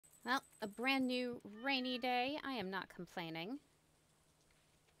Well, a brand new rainy day. I am not complaining.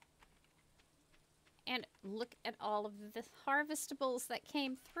 And look at all of the harvestables that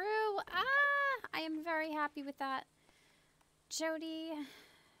came through. Ah, I am very happy with that. Jody,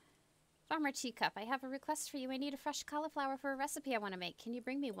 Farmer Teacup, I have a request for you. I need a fresh cauliflower for a recipe I want to make. Can you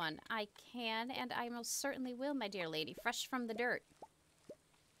bring me one? I can, and I most certainly will, my dear lady. Fresh from the dirt.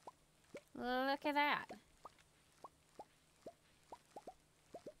 Look at that.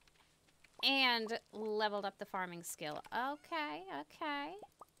 And leveled up the farming skill. Okay, okay.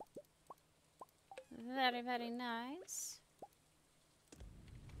 Very, very nice.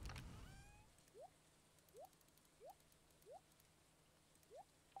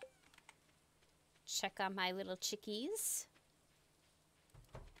 Check on my little chickies.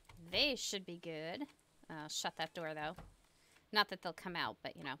 They should be good. Shut that door, though. Not that they'll come out,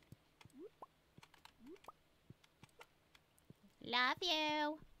 but you know. Love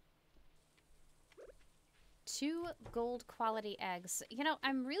you. 2 gold quality eggs. You know,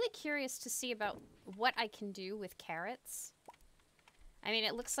 I'm really curious to see about what I can do with carrots. I mean,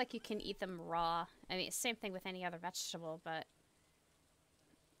 it looks like you can eat them raw. I mean, same thing with any other vegetable, but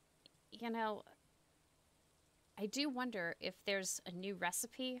you know, I do wonder if there's a new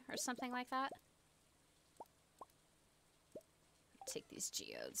recipe or something like that. Take these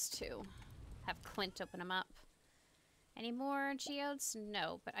geodes too. Have Clint open them up. Any more geodes?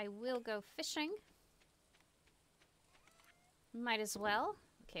 No, but I will go fishing. Might as well.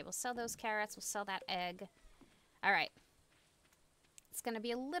 Okay, we'll sell those carrots. We'll sell that egg. All right. It's going to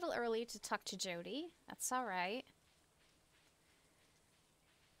be a little early to talk to Jody. That's all right.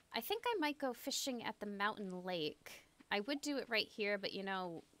 I think I might go fishing at the mountain lake. I would do it right here, but you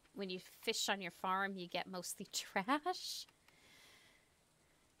know, when you fish on your farm, you get mostly trash.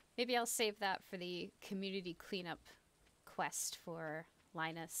 Maybe I'll save that for the community cleanup quest for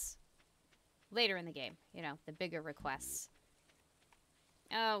Linus. Later in the game, you know, the bigger requests.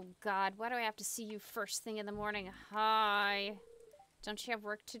 Oh, God, why do I have to see you first thing in the morning? Hi. Don't you have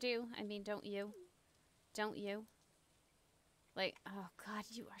work to do? I mean, don't you? Don't you? Like, oh, God,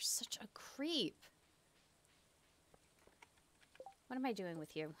 you are such a creep. What am I doing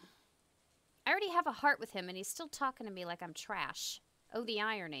with you? I already have a heart with him, and he's still talking to me like I'm trash. Oh, the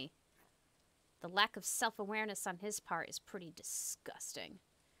irony. The lack of self-awareness on his part is pretty disgusting.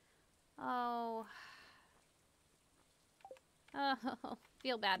 Oh... Oh,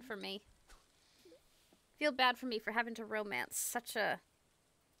 feel bad for me. Feel bad for me for having to romance such a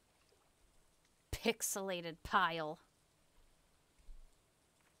pixelated pile.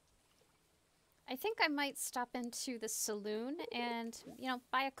 I think I might stop into the saloon and, you know,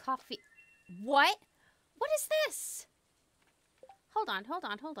 buy a coffee. What? What is this? Hold on, hold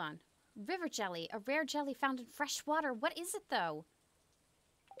on, hold on. River jelly, a rare jelly found in fresh water. What is it, though?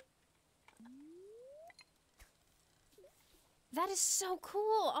 That is so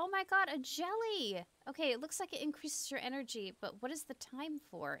cool. Oh my god, a jelly. Okay, it looks like it increases your energy, but what is the time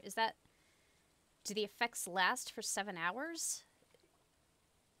for? Is that... Do the effects last for 7 hours?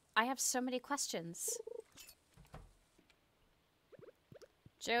 I have so many questions.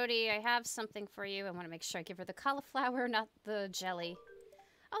 Jody, I have something for you. I want to make sure I give her the cauliflower, not the jelly.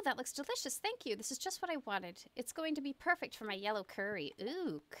 Oh, that looks delicious. Thank you. This is just what I wanted. It's going to be perfect for my yellow curry.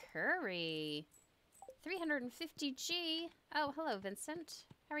 Ooh, curry. 350G. Oh, hello, Vincent.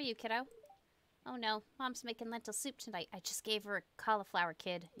 How are you, kiddo? Oh, no. Mom's making lentil soup tonight. I just gave her a cauliflower,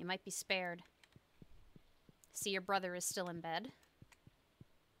 kid. You might be spared. See, your brother is still in bed.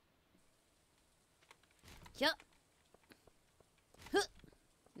 Yup. Huh.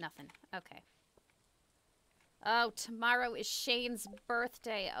 Nothing. Okay. Oh, tomorrow is Shane's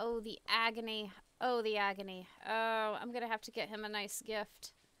birthday. Oh, the agony. Oh, the agony. Oh, I'm gonna have to get him a nice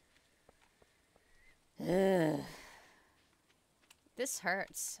gift. Ugh. This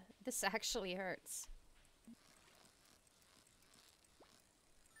hurts. This actually hurts.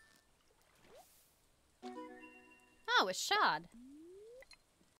 Oh, a shad.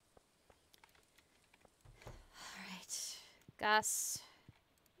 Alright. Gus.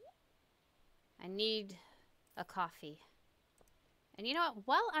 I need a coffee. And you know what?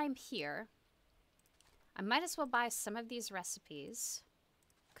 While I'm here, I might as well buy some of these recipes.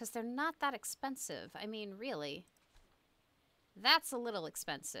 Because they're not that expensive. I mean, really. That's a little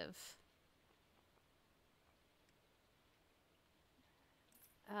expensive.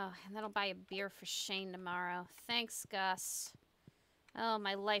 Oh, and then I'll buy a beer for Shane tomorrow. Thanks, Gus. Oh,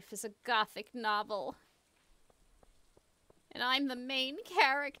 my life is a gothic novel. And I'm the main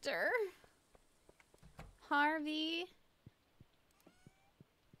character. Harvey.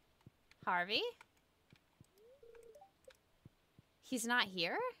 Harvey? He's not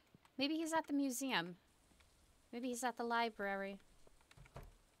here? Maybe he's at the museum. Maybe he's at the library.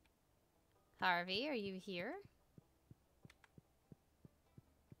 Harvey, are you here?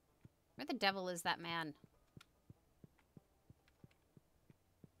 Where the devil is that man?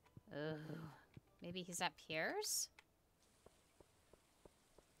 Ugh. Maybe he's at Pierre's?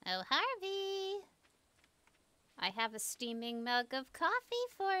 Oh, Harvey! I have a steaming mug of coffee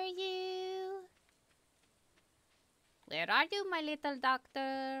for you. Where are you, my little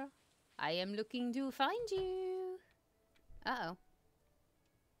doctor? I am looking to find you. Uh-oh.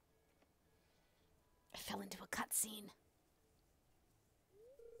 I fell into a cutscene.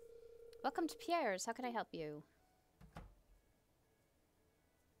 Welcome to Pierre's. How can I help you?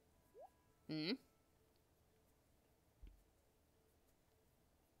 Hmm?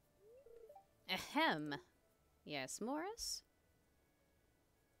 Ahem. Yes, Morris?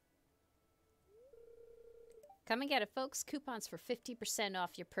 Come and get it, folks. Coupons for 50%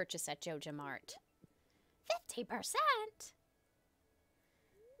 off your purchase at Joja Mart. 50%?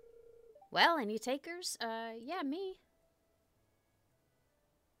 Well, any takers? Yeah, me.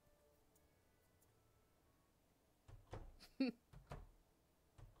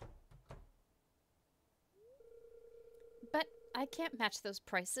 But I can't match those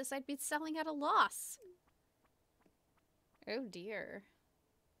prices. I'd be selling at a loss. Oh dear.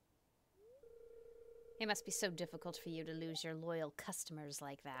 It must be so difficult for you to lose your loyal customers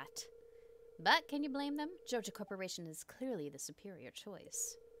like that. But can you blame them? Joja Corporation is clearly the superior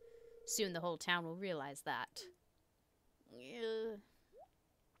choice. Soon the whole town will realize that.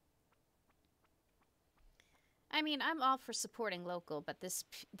 I mean, I'm all for supporting local, but this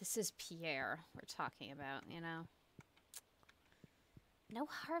is Pierre we're talking about, you know? No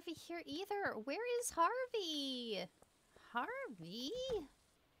Harvey here either. Where is Harvey? Harvey?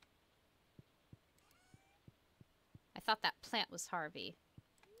 I thought that plant was Harvey.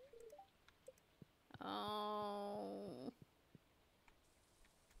 Oh.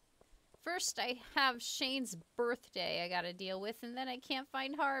 First I have Shane's birthday I gotta deal with, and then I can't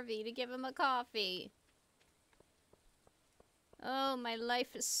find Harvey to give him a coffee. Oh, my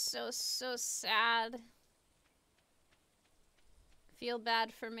life is so sad. Feel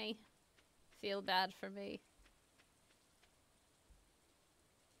bad for me. Feel bad for me.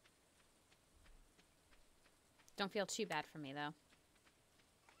 Don't feel too bad for me, though.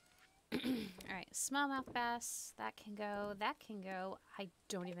 Alright, smallmouth bass. That can go. That can go. I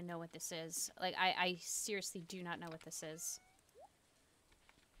don't even know what this is. Like, I seriously do not know what this is.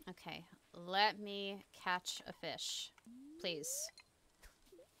 Okay, let me catch a fish. Please.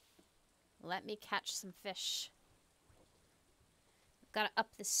 Let me catch some fish. Gotta up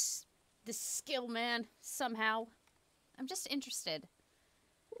this skill, man, somehow. I'm just interested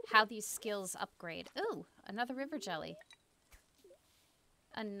how these skills upgrade. Ooh, another river jelly.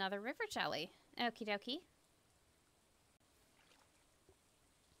 Another river jelly. Okie dokie.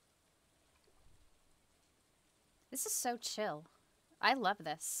 This is so chill. I love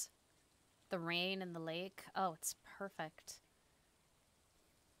this. The rain and the lake. Oh, it's perfect.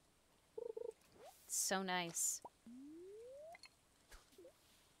 It's so nice.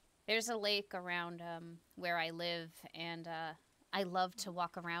 There's a lake around where I live, and I love to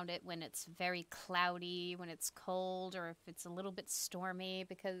walk around it when it's very cloudy, when it's cold, or if it's a little bit stormy,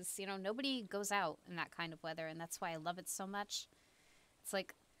 because, you know, nobody goes out in that kind of weather, and that's why I love it so much. It's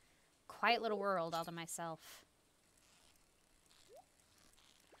like a quiet little world all to myself.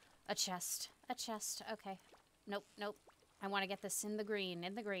 A chest. A chest. Okay. Nope, nope. I want to get this in the green,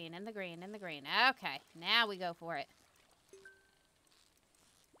 in the green, in the green, in the green. Okay, now we go for it.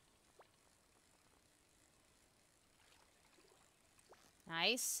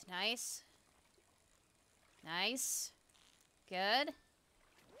 Nice, nice. Nice. Good.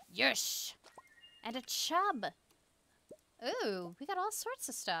 Yes! And a chub! Ooh, we got all sorts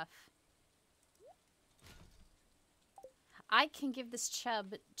of stuff. I can give this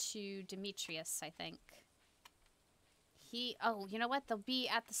chub to Demetrius, I think. Oh, you know what? They'll be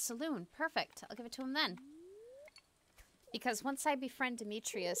at the saloon. Perfect. I'll give it to him then. Because once I befriend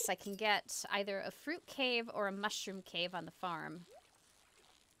Demetrius, I can get either a fruit cave or a mushroom cave on the farm.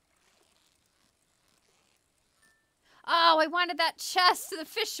 Oh, I wanted that chest. The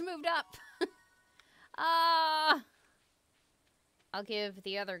fish moved up. Ah. I'll give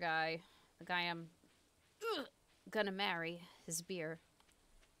the other guy, the guy I'm gonna marry, his beer.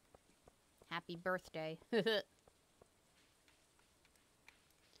 Happy birthday. Is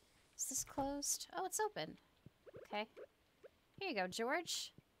this closed? Oh, it's open. Okay. Here you go,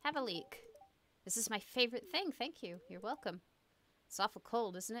 George. Have a leak. This is my favorite thing. Thank you. You're welcome. It's awful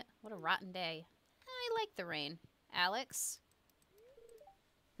cold, isn't it? What a rotten day. I like the rain. Alex?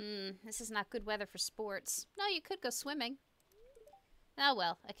 This is not good weather for sports. No, you could go swimming. Oh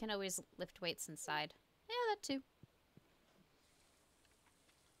well, I can always lift weights inside. Yeah, that too.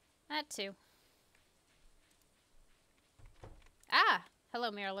 That too. Ah!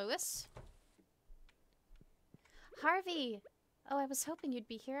 Hello, Mayor Lewis. Harvey! Oh, I was hoping you'd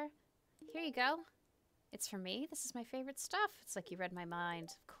be here. Here you go. It's for me. This is my favorite stuff. It's like you read my mind.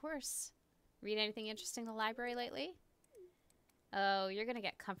 Of course. Read anything interesting in the library lately? Oh, you're gonna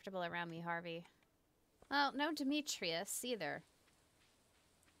get comfortable around me, Harvey. Well, no Demetrius either.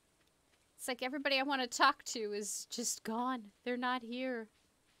 It's like everybody I want to talk to is just gone. They're not here.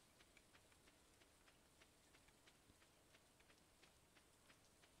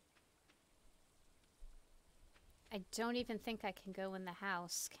 I don't even think I can go in the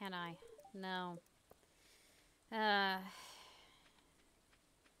house, can I? No.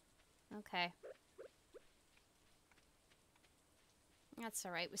 Okay. That's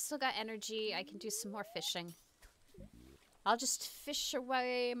alright. We still got energy. I can do some more fishing. I'll just fish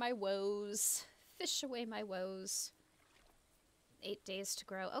away my woes. Fish away my woes. 8 days to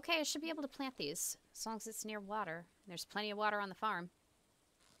grow. Okay, I should be able to plant these. As long as it's near water. There's plenty of water on the farm.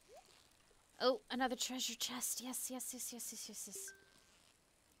 Oh, another treasure chest. Yes, yes, yes, yes, yes, yes, yes.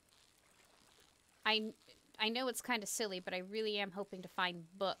 I know it's kind of silly, but I really am hoping to find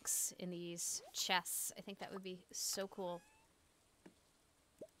books in these chests. I think that would be so cool.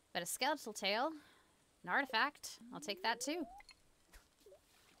 But a skeletal tail, an artifact, I'll take that too.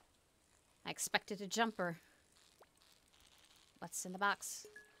 I expected a jumper. What's in the box?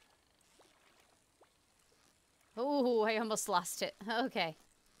 Oh, I almost lost it. Okay.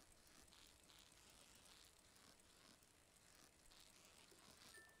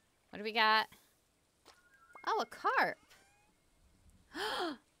 What do we got? Oh, a carp.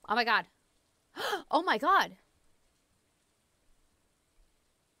 Oh my god. Oh my god.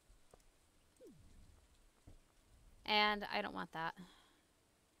 And I don't want that.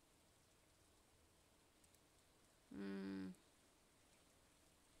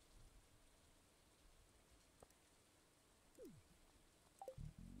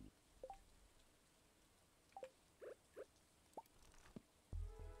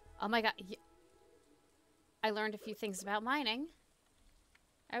 Oh my god. I learned a few things about mining.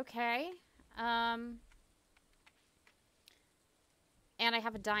 Okay. And I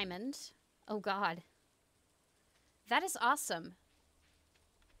have a diamond. Oh god. That is awesome.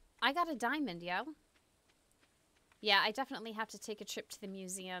 I got a diamond, yo. Yeah, I definitely have to take a trip to the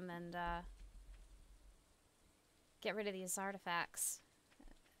museum and get rid of these artifacts.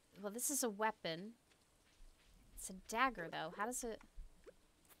 Well, this is a weapon. It's a dagger, though. How does it...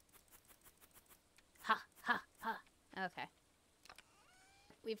 Ha, ha, ha. Okay.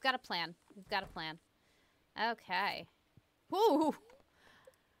 We've got a plan. We've got a plan. Okay. Woo!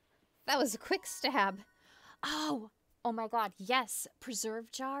 That was a quick stab. Oh! Oh my god, yes.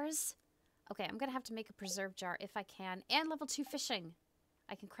 Preserve jars. Okay, I'm gonna have to make a preserve jar if I can. And level 2 fishing.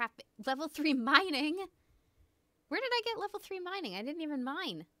 I can craft it. Level 3 mining? Where did I get level 3 mining? I didn't even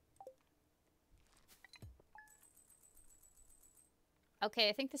mine. Okay,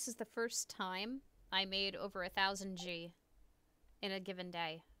 I think this is the first time I made over 1,000 G in a given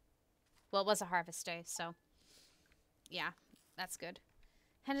day. Well, it was a harvest day, so... yeah, that's good.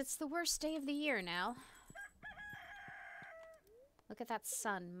 And it's the worst day of the year now. Look at that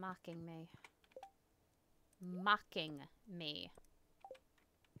sun mocking me. Mocking me.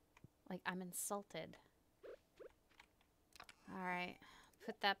 Like, I'm insulted. Alright.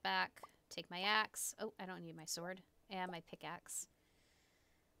 Put that back. Take my axe. Oh, I don't need my sword. And my pickaxe.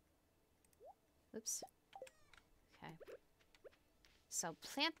 Oops. Okay. So,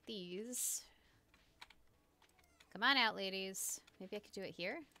 plant these. Come on out, ladies. Maybe I could do it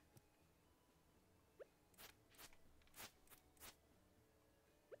here?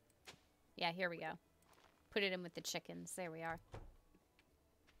 Yeah, here we go. Put it in with the chickens. There we are.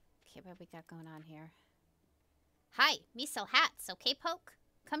 Okay, what we got going on here? Hi, me sell hats, okay, Poke?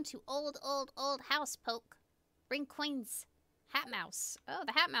 Come to old house, Poke. Bring coins. Hat mouse. Oh,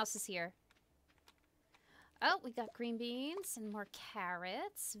 the hat mouse is here. Oh, we got green beans and more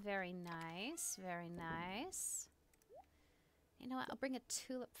carrots. Very nice, very nice. You know what? I'll bring a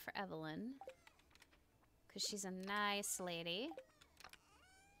tulip for Evelyn. Because she's a nice lady.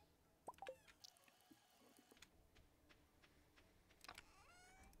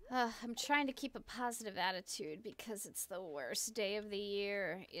 I'm trying to keep a positive attitude because it's the worst day of the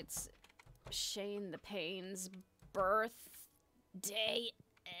year. It's Shane the Pain's birthday.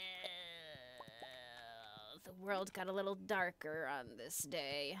 The world got a little darker on this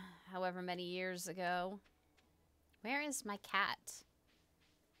day, however many years ago. Where is my cat?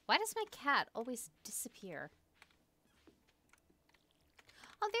 Why does my cat always disappear?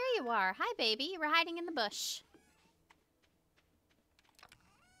 Oh, there you are. Hi, baby. You were hiding in the bush.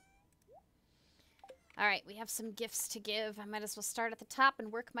 All right, we have some gifts to give. I might as well start at the top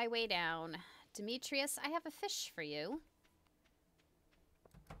and work my way down. Demetrius, I have a fish for you.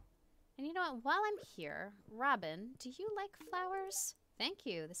 And you know what? While I'm here, Robin, do you like flowers? Thank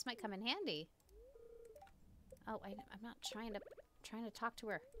you. This might come in handy. Oh, I'm not trying to talk to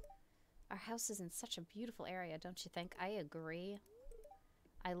her. Our house is in such a beautiful area, don't you think? I agree.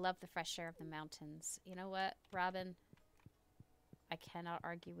 I love the fresh air of the mountains. You know what, Robin? I cannot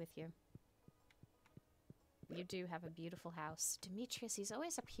argue with you. You do have a beautiful house. Demetrius, he's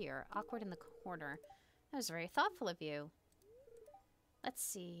always up here, awkward in the corner. That was very thoughtful of you. Let's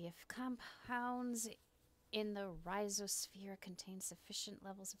see. If compounds in the rhizosphere contain sufficient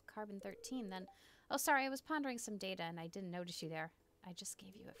levels of carbon-13, then... Oh, sorry, I was pondering some data and I didn't notice you there. I just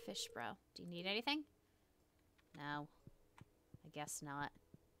gave you a fish, bro. Do you need anything? No. I guess not.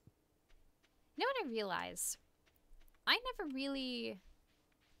 You know what I realize? I never really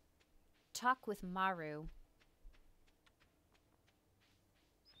talk with Maru.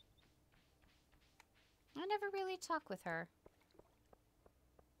 I never really talk with her.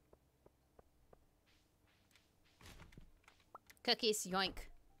 Cookies, yoink.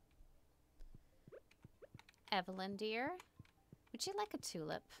 Evelyn, dear, would you like a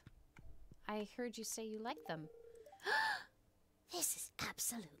tulip? I heard you say you like them. This is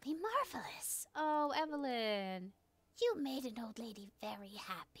absolutely marvelous. Oh, Evelyn. You made an old lady very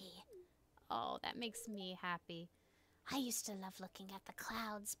happy. Oh, that makes me happy. I used to love looking at the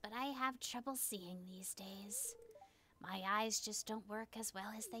clouds, but I have trouble seeing these days. My eyes just don't work as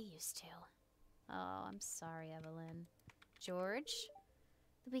well as they used to. Oh, I'm sorry, Evelyn. George,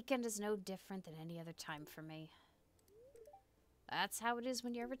 the weekend is no different than any other time for me. That's how it is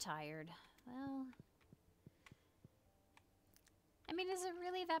when you're retired. Well, I mean, is it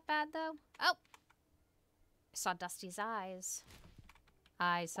really that bad, though? Oh! I saw Dusty's eyes.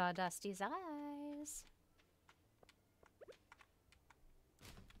 I saw Dusty's eyes.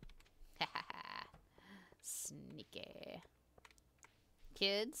 Ha ha ha. Sneaky.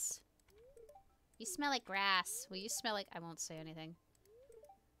 Kids? You smell like grass. Well, you smell like... I won't say anything.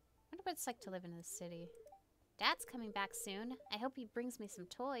 I wonder what it's like to live in this city. Dad's coming back soon. I hope he brings me some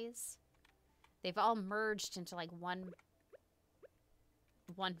toys. They've all merged into, like, one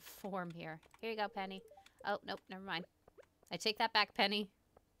form here. Here you go, Penny. Oh, nope, never mind. I take that back, Penny.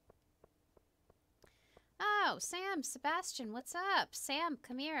 Oh, Sam, Sebastian, what's up? Sam,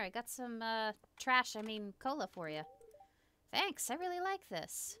 come here. I got some, cola for you. Thanks, I really like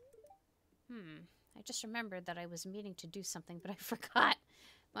this. I just remembered that I was meaning to do something, but I forgot.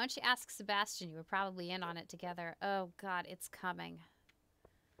 Why don't you ask Sebastian? You were probably in on it together. Oh, God, it's coming.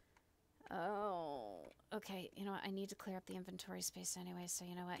 Oh, okay. You know what? I need to clear up the inventory space anyway, so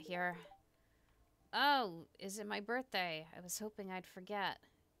you know what? Here. Oh, is it my birthday? I was hoping I'd forget.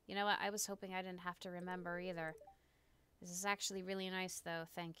 You know what? I was hoping I didn't have to remember either. This is actually really nice, though.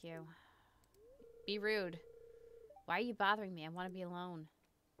 Thank you. Be rude. Why are you bothering me? I want to be alone.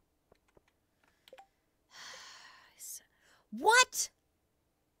 What?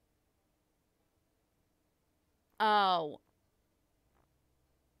 Oh.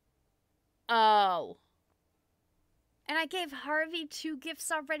 Oh. And I gave Harvey 2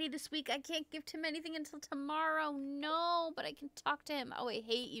 gifts already this week. I can't gift him anything until tomorrow. No, but I can talk to him. Oh, I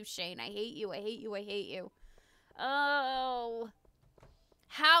hate you, Shane. I hate you. I hate you. I hate you. Oh.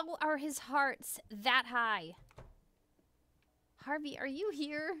 How are his hearts that high? Harvey, are you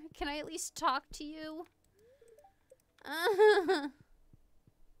here? Can I at least talk to you?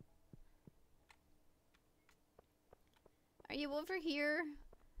 Are you over here?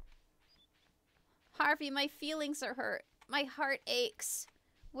 Harvey, my feelings are hurt. My heart aches.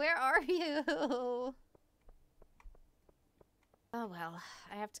 Where are you? Oh, well.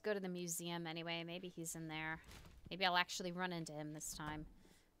 I have to go to the museum anyway. Maybe he's in there. Maybe I'll actually run into him this time.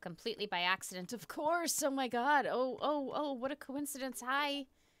 Completely by accident, of course. Oh, my God. Oh, what a coincidence. Hi.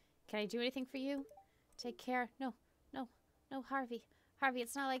 Can I do anything for you? Take care. No, Harvey. Harvey,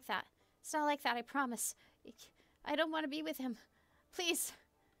 it's not like that. It's not like that, I promise. I don't want to be with him. Please.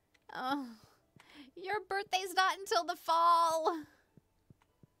 Oh. Your birthday's not until the fall.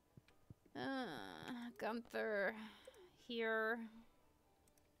 Gunther. Here.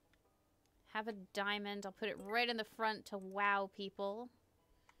 Have a diamond. I'll put it right in the front to wow people.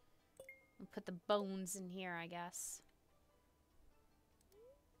 I'll put the bones in here, I guess.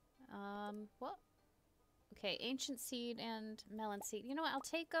 What? Okay, ancient seed and melon seed. You know what? I'll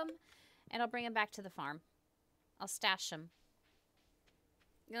take them and I'll bring them back to the farm. I'll stash them.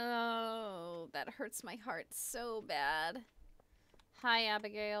 Oh, that hurts my heart so bad. Hi,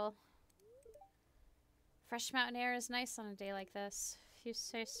 Abigail. Fresh mountain air is nice on a day like this, if you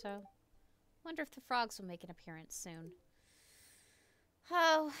say so. Wonder if the frogs will make an appearance soon.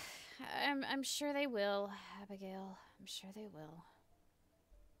 Oh, I'm sure they will, Abigail. I'm sure they will.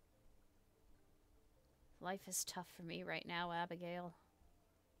 Life is tough for me right now, Abigail.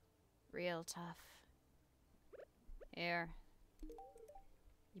 Real tough. Here.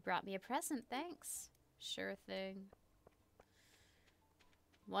 You brought me a present, thanks. Sure thing.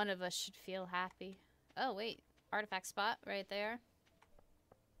 One of us should feel happy. Oh, wait. Artifact spot right there.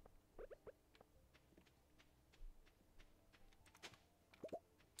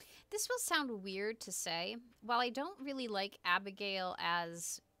 This will sound weird to say. While I don't really like Abigail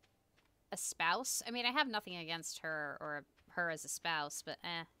as a spouse, I mean, I have nothing against her or her as a spouse, but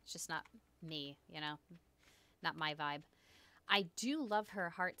it's just not me, you know? Not my vibe. I do love her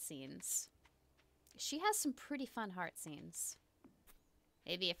heart scenes. She has some pretty fun heart scenes.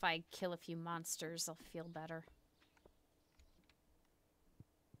 Maybe if I kill a few monsters, I'll feel better.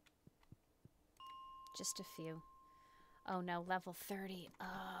 Just a few. Oh no, level 30.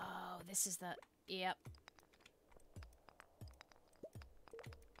 Oh, this is the... Yep.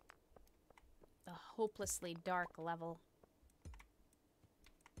 The hopelessly dark level.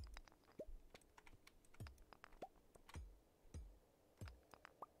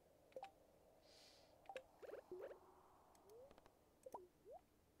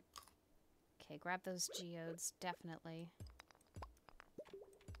 Okay, grab those geodes, definitely.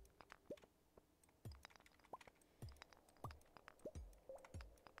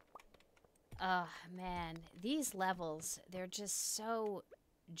 Oh, man. These levels, they're just so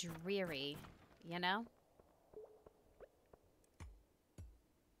dreary, you know?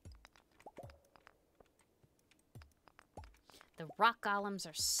 The rock golems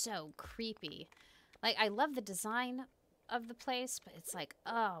are so creepy. Like, I love the design of the place, but it's like,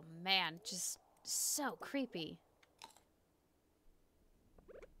 oh, man, just so creepy.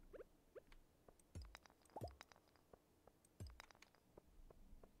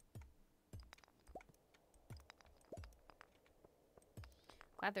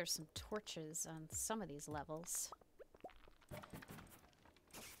 Glad there's some torches on some of these levels.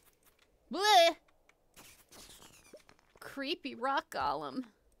 Bleh! Creepy rock golem.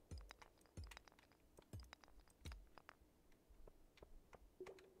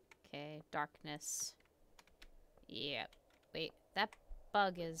 Okay, darkness. Yep. Wait, that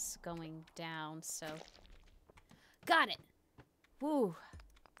bug is going down, so... Got it! Woo!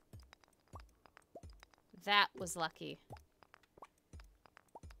 That was lucky.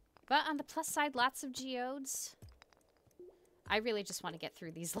 But on the plus side, lots of geodes. I really just want to get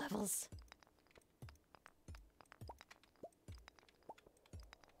through these levels.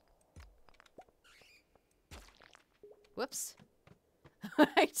 Whoops.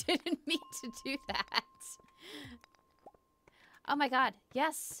 I didn't mean to do that. Oh my god,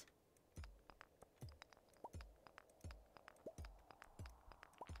 yes.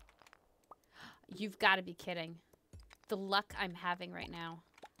 You've got to be kidding. The luck I'm having right now.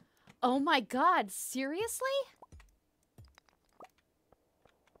 Oh my god, seriously?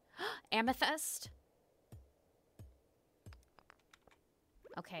 Amethyst?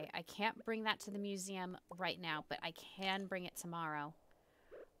 Okay, I can't bring that to the museum right now, but I can bring it tomorrow.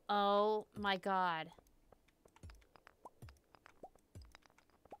 Oh my god.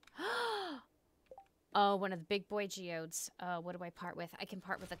 Oh, one of the big boy geodes. What do I part with? I can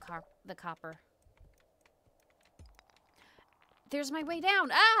part with the copper. There's my way down.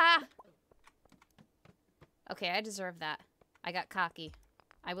 Ah! Okay, I deserve that. I got cocky.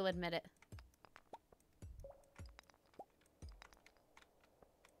 I will admit it.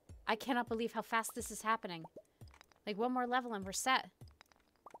 I cannot believe how fast this is happening. Like, one more level and we're set.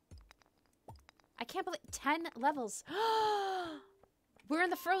 I can't believe... 10 levels. We're in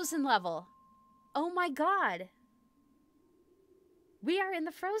the frozen level. Oh my god. We are in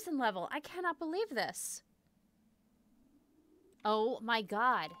the frozen level. I cannot believe this. Oh my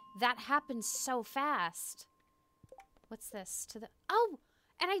god. That happened so fast. What's this? To the... Oh!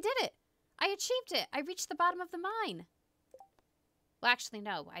 And I did it! I achieved it! I reached the bottom of the mine. Well, actually,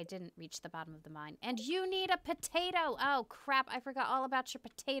 no. I didn't reach the bottom of the mine. And you need a potato! Oh, crap. I forgot all about your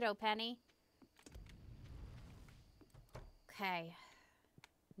potato, Penny. Okay.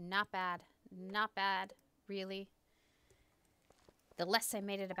 Not bad. Not bad. Really. The less I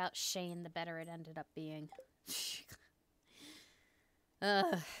made it about Shane, the better it ended up being.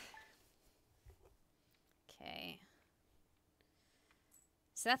 Ugh. Okay.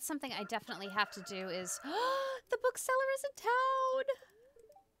 So that's something I definitely have to do is... the bookseller is in town!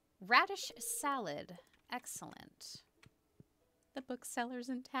 Radish salad. Excellent. The bookseller's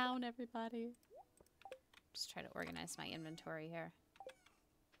in town, everybody. Just try to organize my inventory here.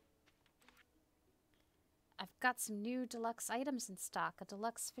 I've got some new deluxe items in stock. A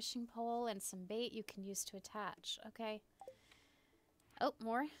deluxe fishing pole and some bait you can use to attach. Okay. Oh,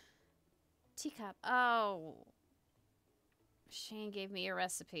 more. Teacup. Oh. Shane gave me a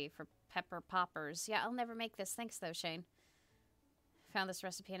recipe for pepper poppers. Yeah, I'll never make this. Thanks, though, Shane. Found this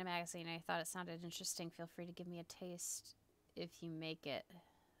recipe in a magazine. I thought it sounded interesting. Feel free to give me a taste if you make it.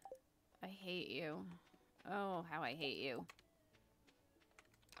 I hate you. Oh, how I hate you.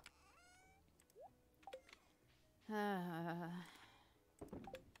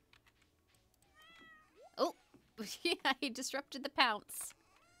 Oh, yeah, he disrupted the pounce.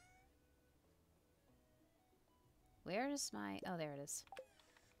 Where is my... Oh, there it is.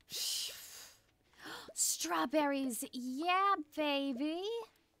 Strawberries. Yeah, baby.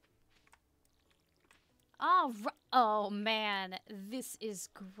 Oh, man. This is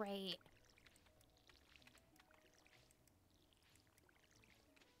great.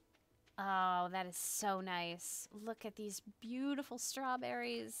 Oh, that is so nice. Look at these beautiful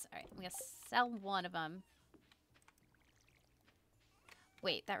strawberries. All right, I'm going to sell one of them.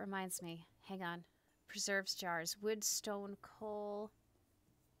 Wait, that reminds me. Hang on. Preserves jars. Wood, stone, coal.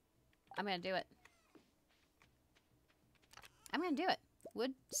 I'm going to do it. I'm going to do it.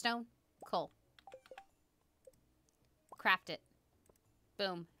 Wood, stone, coal. Craft it.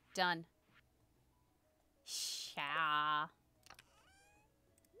 Boom. Done. Sha.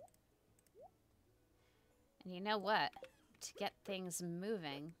 And you know what? To get things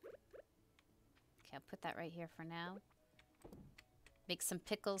moving. Okay, I'll put that right here for now. Make some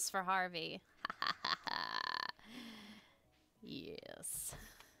pickles for Harvey. Yes.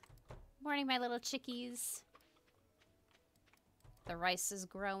 Morning, my little chickies. The rice is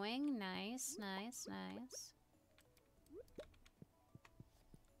growing. Nice, nice, nice.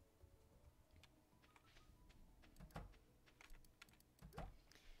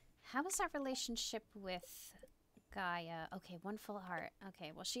 How is our relationship with Gaia? Okay, one full heart.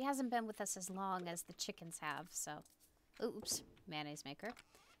 Okay, well, she hasn't been with us as long as the chickens have, so... Oops, mayonnaise maker.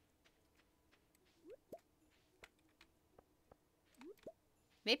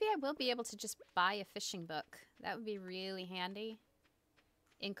 Maybe I will be able to just buy a fishing book. That would be really handy.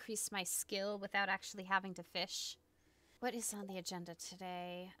 Increase my skill without actually having to fish. What is on the agenda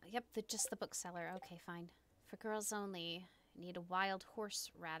today? Yep, just the bookseller. Okay, fine. For girls only. Need a wild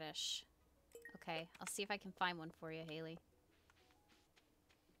horseradish. Okay, I'll see if I can find one for you, Haley.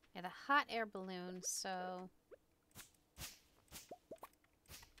 Yeah, the hot air balloon, so...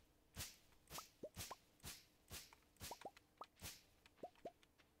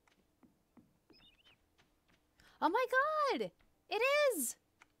 Oh my god! It is!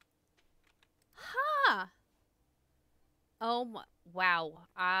 Huh! Oh my... Wow.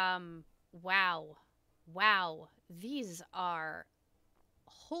 Wow. Wow. These are...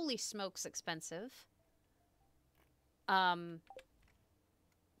 Holy smokes expensive. Yikes.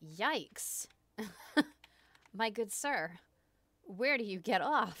 My good sir. Where do you get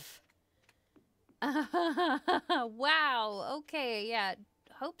off? Wow. Okay, yeah.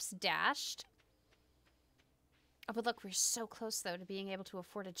 Hope's dashed. Oh, but look, we're so close, though, to being able to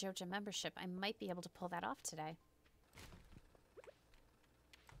afford a Joja membership. I might be able to pull that off today.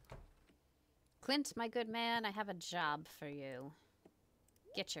 Clint, my good man, I have a job for you.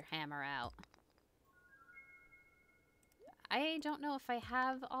 Get your hammer out. I don't know if I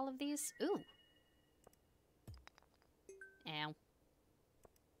have all of these. Ooh. Ow.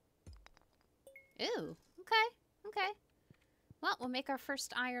 Ooh. Okay. Okay. Well, we'll make our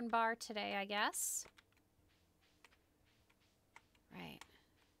first iron bar today, I guess. Right.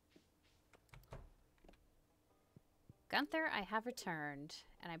 Gunther, I have returned.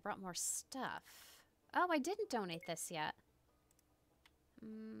 And I brought more stuff. Oh, I didn't donate this yet.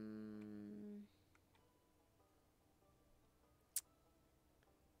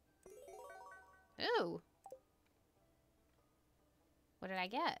 Ooh. What did I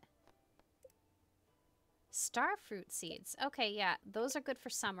get? Starfruit seeds. Okay, yeah. Those are good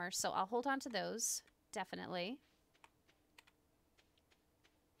for summer, so I'll hold on to those. Definitely.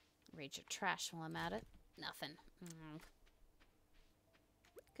 Read your trash while I'm at it. Nothing.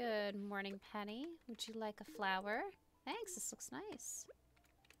 Good morning, Penny. Would you like a flower? Thanks, this looks nice.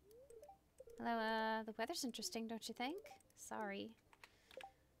 Hello, the weather's interesting, don't you think? Sorry.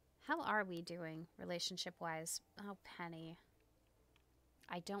 How are we doing, relationship-wise? Oh, Penny.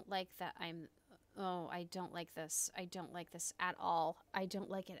 I don't like that I'm... Oh, I don't like this. I don't like this at all. I don't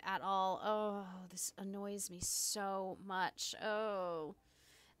like it at all. Oh, this annoys me so much. Oh.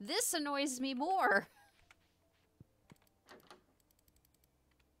 This annoys me more.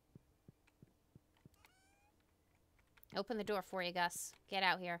 Open the door for you, Gus. Get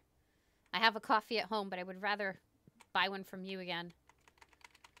out here. I have a coffee at home, but I would rather buy one from you again.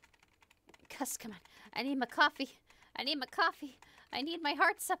 Gus, come on. I need my coffee. I need my coffee. I need my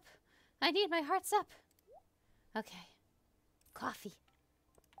hearts up. I need my hearts up. Okay. Coffee.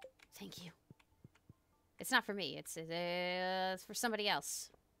 Thank you. It's not for me. It's for somebody else.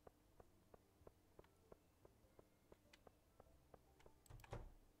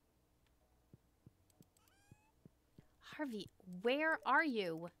 Harvey, where are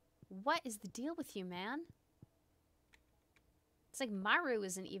you? What is the deal with you, man? It's like Maru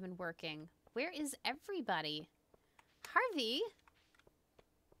isn't even working. Where is everybody? Harvey?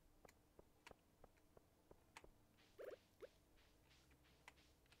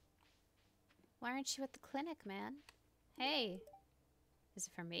 Why aren't you at the clinic, man? Hey. Is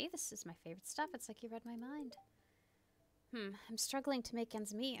it for me? This is my favorite stuff. It's like you read my mind. I'm struggling to make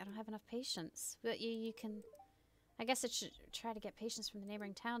ends meet. I don't have enough patience. But you can... I guess I should try to get patients from the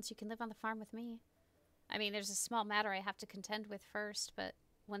neighboring towns. You can live on the farm with me. I mean, there's a small matter I have to contend with first, but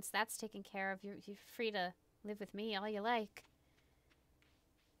once that's taken care of, you're free to live with me all you like.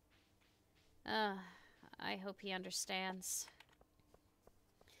 I hope he understands.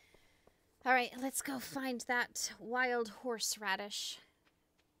 Alright, let's go find that wild horseradish.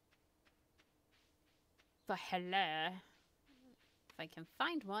 For hello. If I can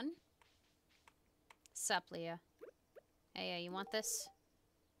find one. Sup, Leah? Hey, you want this?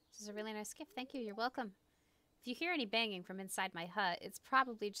 This is a really nice gift. Thank you. You're welcome. If you hear any banging from inside my hut, it's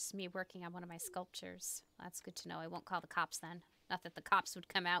probably just me working on one of my sculptures. That's good to know. I won't call the cops then. Not that the cops would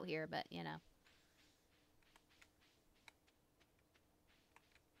come out here, but, you know.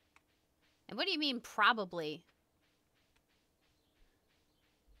 And what do you mean, probably?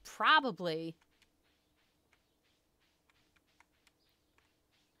 Probably.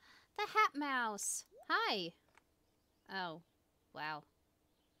 The Hat Mouse. Hi. Oh, wow.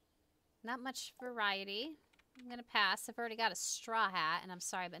 Not much variety. I'm gonna pass. I've already got a straw hat, and I'm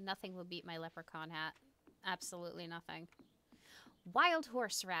sorry, but nothing will beat my leprechaun hat. Absolutely nothing. Wild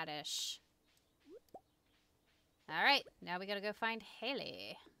horseradish. Alright, now we gotta go find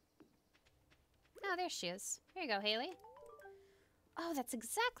Haley. Oh, there she is. Here you go, Haley. Oh, that's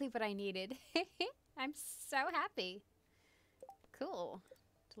exactly what I needed. I'm so happy. Cool.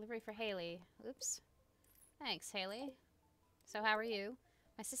 Delivery for Haley. Oops. Thanks, Haley. So how are you?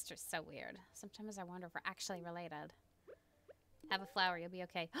 My sister's so weird. Sometimes I wonder if we're actually related. Have a flower, you'll be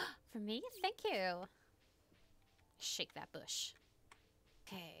okay. For me? Thank you. Shake that bush.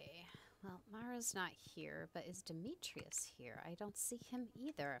 Okay. Well, Mara's not here, but is Demetrius here? I don't see him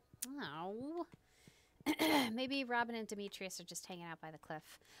either. Oh. Maybe Robin and Demetrius are just hanging out by the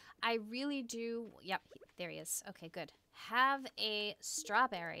cliff. I really do... Yep, there he is. Okay, good. Have a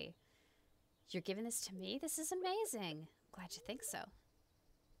strawberry. You're giving this to me? This is amazing. Glad you think so.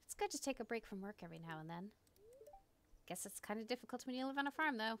 It's good to take a break from work every now and then. Guess it's kind of difficult when you live on a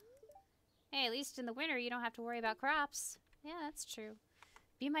farm, though. Hey, at least in the winter you don't have to worry about crops. Yeah, that's true.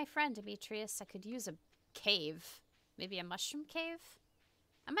 Be my friend, Demetrius. I could use a cave. Maybe a mushroom cave?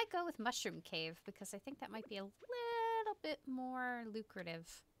 I might go with mushroom cave because I think that might be a little bit more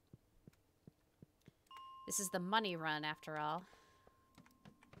lucrative. This is the money run, after all.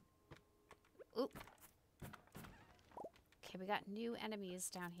 Oop. Okay, we got new enemies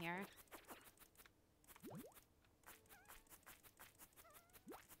down here.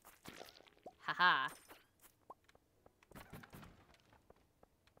 Haha.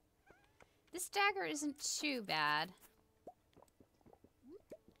 This dagger isn't too bad.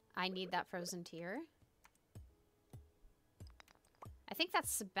 I need that frozen tear. I think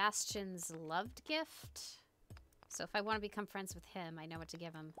that's Sebastian's loved gift. So if I want to become friends with him, I know what to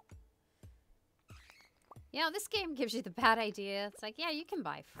give him. You know, this game gives you the bad idea. It's like, yeah, you can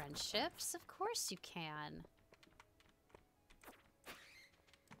buy friendships. Of course you can.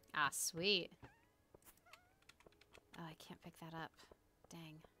 Ah, sweet. Oh, I can't pick that up.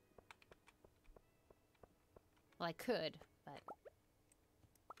 Dang. Well, I could, but...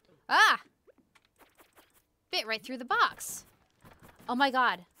 Ah! Bit right through the box. Oh my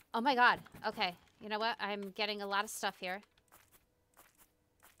god. Oh my god. Okay. You know what? I'm getting a lot of stuff here.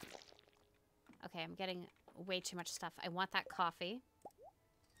 Okay, I'm getting way too much stuff. I want that coffee.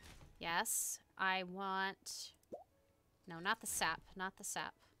 Yes. I want... No, not the sap. Not the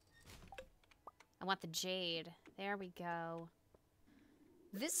sap. I want the jade. There we go.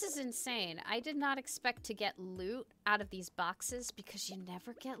 This is insane. I did not expect to get loot out of these boxes because you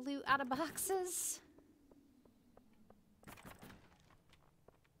never get loot out of boxes.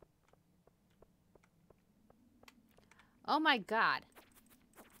 Oh my god.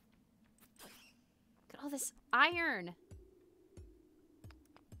 Look at all this iron.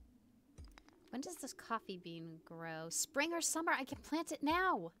 When does this coffee bean grow? Spring or summer? I can plant it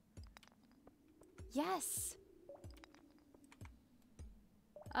now. Yes.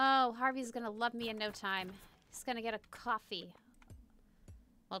 Oh, Harvey's gonna love me in no time. He's gonna get a coffee.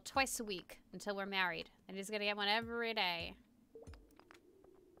 Well, twice a week until we're married. And he's gonna get one every day.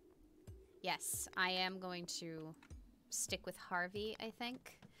 Yes, I am going to stick with Harvey, I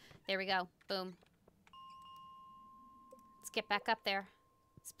think. There we go. Boom. Let's get back up there.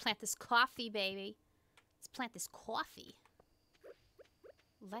 Let's plant this coffee, baby. Let's plant this coffee.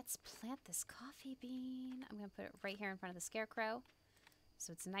 Let's plant this coffee bean. I'm going to put it right here in front of the scarecrow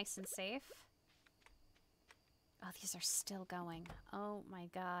so it's nice and safe. Oh, these are still going. Oh my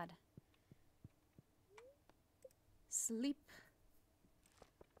god. Sleep.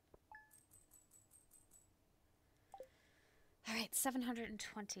 All right,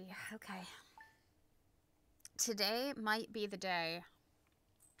 720. Okay. Today might be the day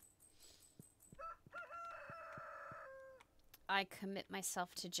I commit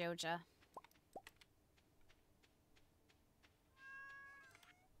myself to Joja.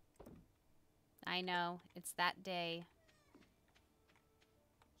 I know, it's that day.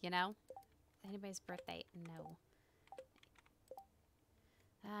 You know? Anybody's birthday? No.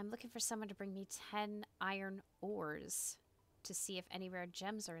 I'm looking for someone to bring me 10 iron ores to see if any rare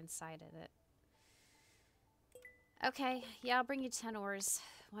gems are inside of it. Okay, yeah, I'll bring you 10 ores.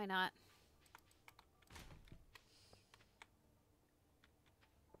 Why not?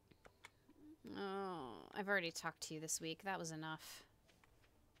 Oh, I've already talked to you this week. That was enough.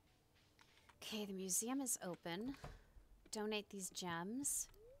 Okay, the museum is open. Donate these gems.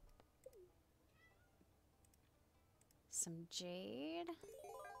 Some jade.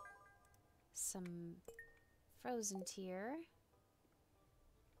 Some frozen tear.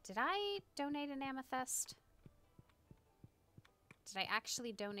 Did I donate an amethyst? Did I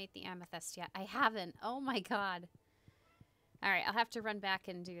actually donate the amethyst yet? I haven't. Oh my god. Alright, I'll have to run back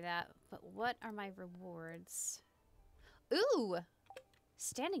and do that. But what are my rewards? Ooh!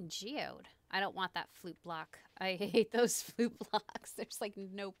 Standing geode. I don't want that flute block. I hate those flute blocks. There's like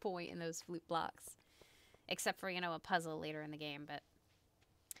no point in those flute blocks. Except for, you know, a puzzle later in the game, but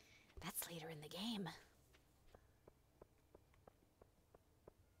that's later in the game.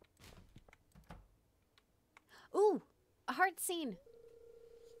 Ooh! A heart scene!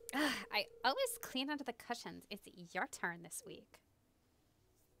 Ugh, I always clean under the cushions. It's your turn this week.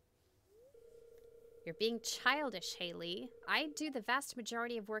 You're being childish, Haley. I do the vast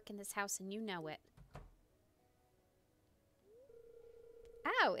majority of work in this house and you know it.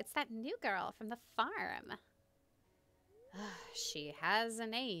 Oh, it's that new girl from the farm. She has a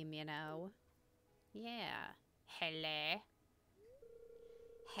name, you know. Yeah. Haley.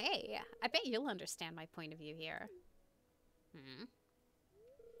 Hey, I bet you'll understand my point of view here.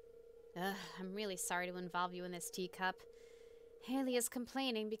 I'm really sorry to involve you in this teacup. Haley is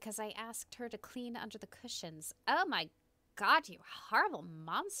complaining because I asked her to clean under the cushions. Oh my god, you horrible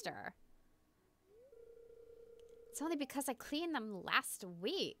monster. It's only because I cleaned them last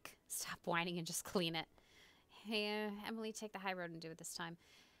week. Stop whining and just clean it. Hey, Emily, take the high road and do it this time.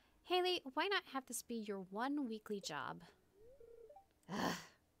 Haley, why not have this be your one weekly job? Ugh.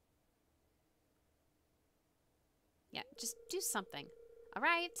 Yeah, just do something. All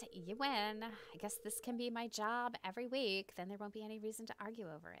right, you win. I guess this can be my job every week. Then there won't be any reason to argue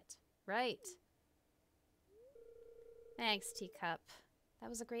over it. Right. Thanks, Teacup. That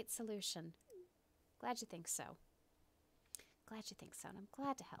was a great solution. Glad you think so. Glad you think so, and I'm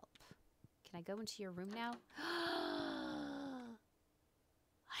glad to help. Can I go into your room now?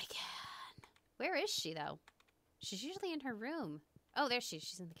 I can. Where is she, though? She's usually in her room. Oh, there she is.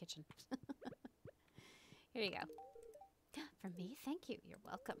 She's in the kitchen. Here you go. For me? Thank you. You're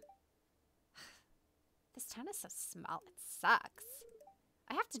welcome. This town is so small. It sucks.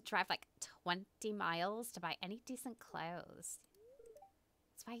 I have to drive like 20 miles to buy any decent clothes.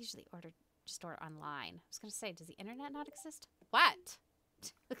 That's why I usually just order online. I was going to say, does the internet not exist? What?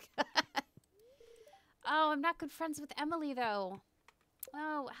 Oh, I'm not good friends with Emily, though.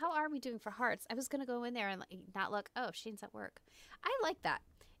 Oh, how are we doing for hearts? I was going to go in there and like, not look. Oh, Shane's at work. I like that.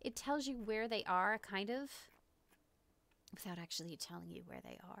 It tells you where they are, kind of. Without actually telling you where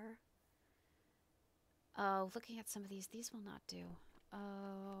they are. Oh, looking at some of these will not do.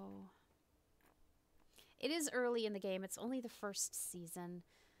 Oh. It is early in the game. It's only the first season.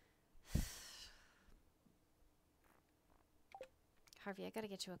 Harvey, I gotta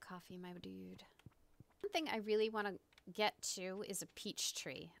get you a coffee, my dude. One thing I really want to get to is a peach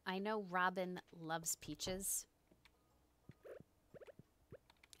tree. I know Robin loves peaches.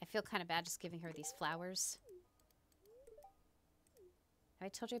 feel kind of bad just giving her these flowers. I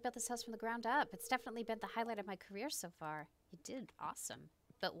told you about this house from the ground up. It's definitely been the highlight of my career so far. You did awesome.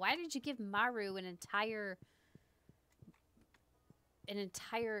 But why did you give Maru an entire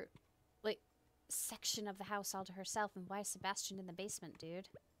like section of the house all to herself, and why is Sebastian in the basement, dude?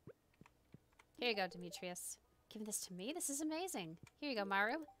 Here you go, Demetrius. Giving this to me? This is amazing. Here you go,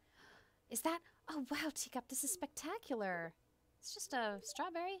 Maru. Is that? Oh wow, Teacup, this is spectacular. It's just a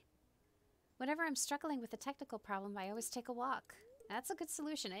strawberry. Whenever I'm struggling with a technical problem, I always take a walk. That's a good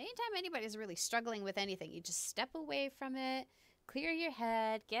solution. Anytime anybody's really struggling with anything, you just step away from it, clear your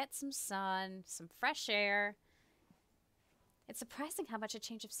head, get some sun, some fresh air. It's surprising how much a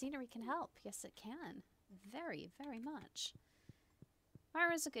change of scenery can help. Yes, it can. Very, very much.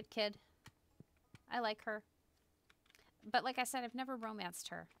 Mara's a good kid. I like her. But like I said, I've never romanced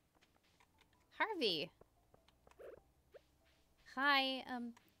her. Harvey! Hi,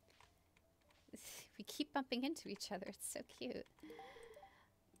 we keep bumping into each other. It's so cute.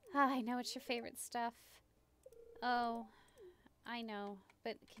 Ah, I know it's your favorite stuff. Oh, I know.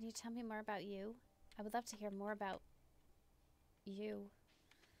 But can you tell me more about you? I would love to hear more about you.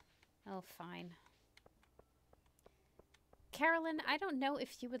 Oh, fine. Carolyn, I don't know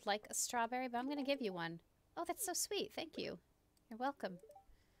if you would like a strawberry, but I'm going to give you one. Oh, that's so sweet. Thank you. You're welcome.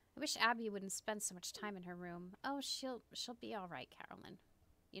 I wish Abby wouldn't spend so much time in her room. Oh, she'll be all right, Carolyn.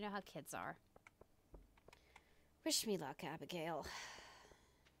 You know how kids are. Wish me luck, Abigail.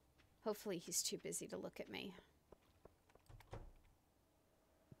 Hopefully he's too busy to look at me.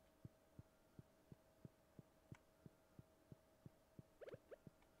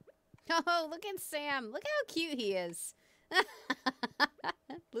 Oh, look at Sam. Look how cute he is.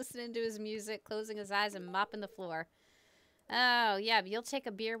 Listening to his music, closing his eyes, and mopping the floor. Oh, yeah, but you'll take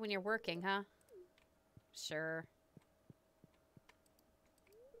a beer when you're working, huh? Sure.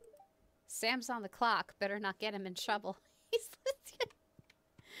 Sam's on the clock. Better not get him in trouble. He's listening.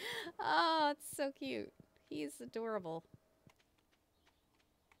 Oh, it's so cute. He's adorable.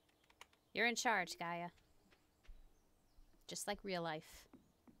 You're in charge, Gaia. Just like real life.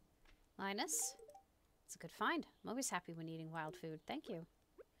 Linus? It's a good find. I'm always happy when eating wild food. Thank you.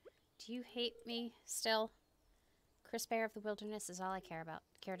 Do you hate me still? Crisp air of the wilderness is all I care about.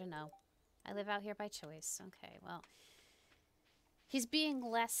 Care to know. I live out here by choice. Okay, well. He's being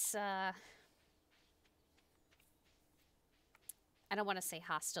less, I don't want to say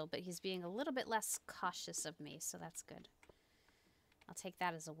hostile, but he's being a little bit less cautious of me, so that's good. I'll take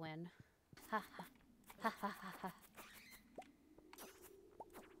that as a win. Ha ha. Ha ha ha ha.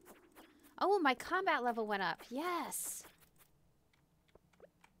 Oh, my combat level went up. Yes.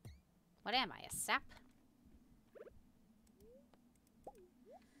 What am I, a sap?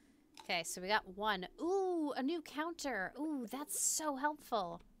 Okay, so we got one. Ooh, a new counter. Ooh, that's so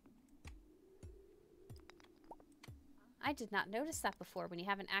helpful. I did not notice that before. When you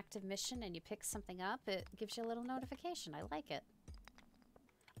have an active mission and you pick something up, it gives you a little notification. I like it.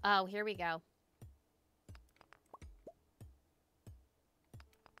 Oh, here we go.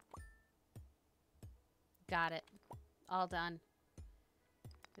 Got it. All done.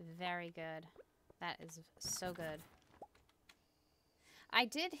 Very good. That is so good. I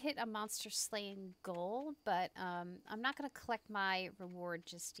did hit a monster slaying goal, but I'm not going to collect my reward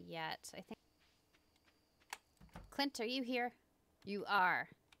just yet. I think. Clint, are you here? You are.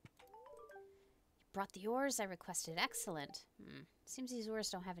 You brought the ores I requested. Excellent. Seems these ores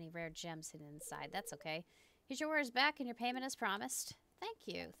don't have any rare gems hidden inside. That's okay. Here's your ores back and your payment as promised. Thank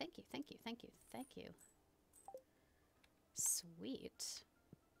you. Thank you. Thank you. Thank you. Thank you. Sweet.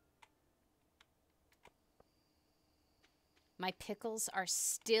 My pickles are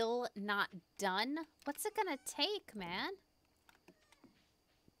still not done? What's it gonna take, man?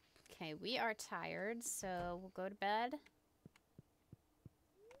 Okay, we are tired, so we'll go to bed.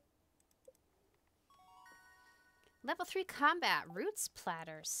 Level 3 combat. Roots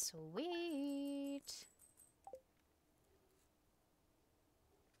platter. Sweet.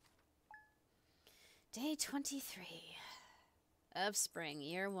 Day 23 of spring,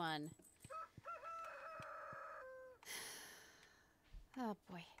 year 1. Oh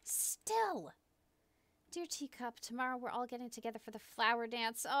boy. Still! Dear Teacup, tomorrow we're all getting together for the flower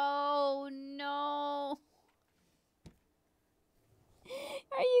dance. Oh no!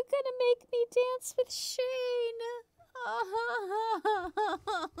 Are you gonna make me dance with Shane?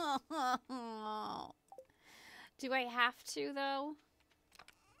 Oh. Do I have to, though?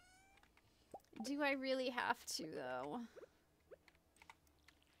 Do I really have to, though?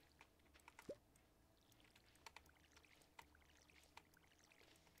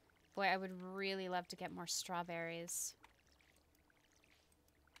 Boy, I would really love to get more strawberries.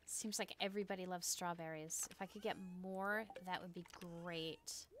 Seems like everybody loves strawberries. If I could get more, that would be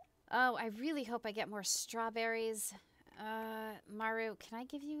great. Oh, I really hope I get more strawberries. Maru, can I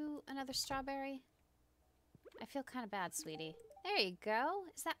give you another strawberry? I feel kind of bad, sweetie. There you go.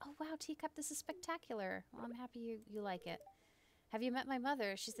 Is that... Oh, wow, Teacup, this is spectacular. Well, I'm happy you like it. Have you met my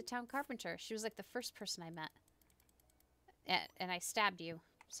mother? She's the town carpenter. She was like the first person I met. And I stabbed you.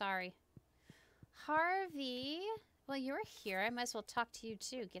 Sorry. Harvey. Well, you're here. I might as well talk to you,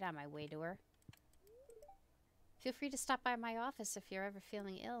 too. Get out of my way, door. Feel free to stop by my office if you're ever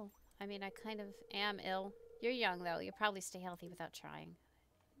feeling ill. I mean, I kind of am ill. You're young, though. You'll probably stay healthy without trying.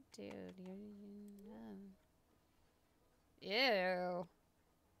 Dude, you're... Ew.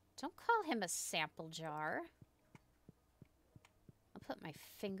 Don't call him a sample jar. I'll put my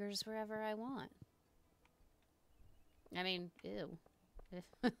fingers wherever I want. I mean, ew.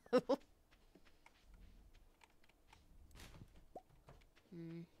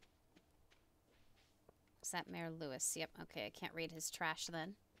 Is that Mayor Lewis? Yep, okay, I can't read his trash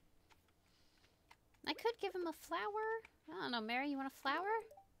then. I could give him a flower. I don't know, Mary, you want a flower?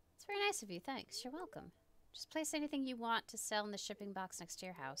 It's very nice of you, thanks. You're welcome. Just place anything you want to sell in the shipping box next to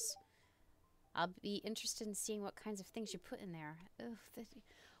your house. I'll be interested in seeing what kinds of things you put in there. Ugh,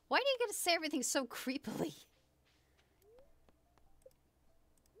 why do you get to say everything so creepily?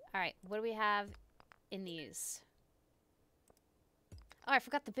 Alright, what do we have in these? Oh, I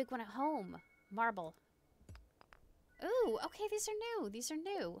forgot the big one at home. Marble. Ooh, okay, these are new. These are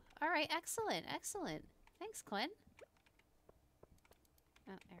new. Alright, excellent, excellent. Thanks, Clint.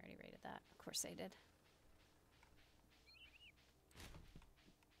 Oh, I already rated that. Of course I did.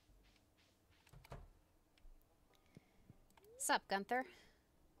 Sup, Gunther?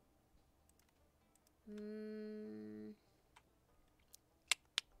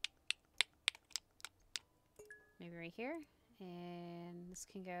 Maybe right here. And this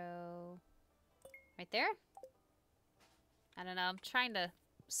can go right there. I don't know. I'm trying to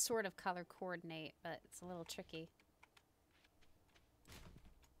sort of color coordinate, but it's a little tricky.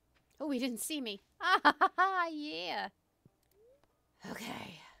 Oh, he didn't see me. Ah, yeah.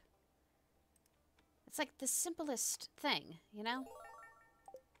 Okay. It's like the simplest thing, you know?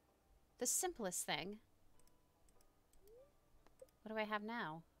 The simplest thing. What do I have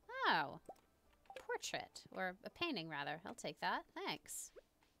now? Oh. Portrait. Or a painting, rather. I'll take that. Thanks.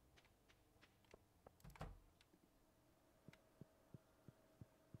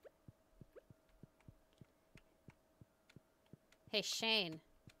 Hey, Shane.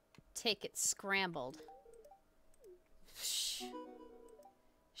 Take it scrambled.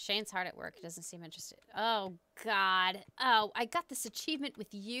 Shane's hard at work. He doesn't seem interested. Oh, God. Oh, I got this achievement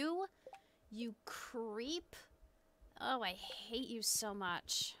with you? You creep. Oh, I hate you so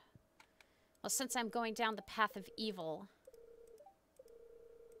much. Well, since I'm going down the path of evil.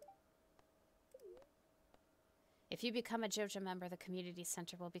 If you become a Joja member, the community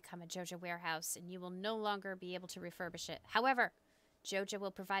center will become a Joja warehouse, and you will no longer be able to refurbish it. However, Joja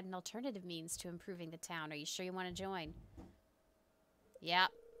will provide an alternative means to improving the town. Are you sure you want to join? Yep.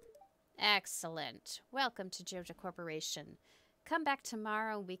 Excellent. Welcome to Joja Corporation. Come back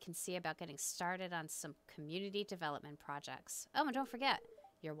tomorrow and we can see about getting started on some community development projects. Oh, and don't forget,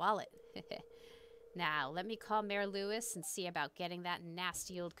 your wallet. Now, let me call Mayor Lewis and see about getting that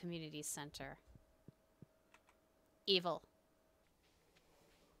nasty old community center. Evil.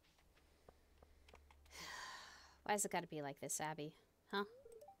 Why's it gotta be like this, Abby? Huh?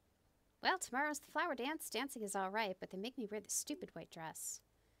 Well, tomorrow's the flower dance. Dancing is all right, but they make me wear the stupid white dress.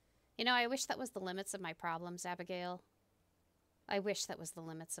 You know, I wish that was the limits of my problems, Abigail. I wish that was the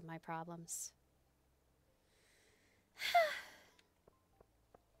limits of my problems.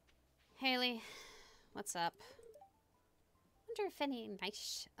 Haley, what's up? I wonder if any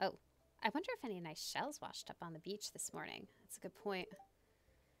nice... I wonder if any nice shells washed up on the beach this morning. That's a good point.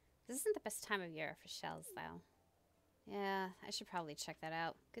 This isn't the best time of year for shells, though. Yeah, I should probably check that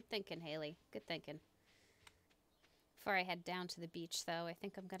out. Good thinking, Haley. Good thinking. Before I head down to the beach, though, I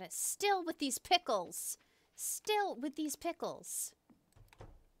think I'm gonna... Still with these pickles! Still with these pickles!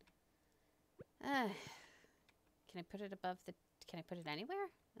 Can I put it above the... Can I put it anywhere?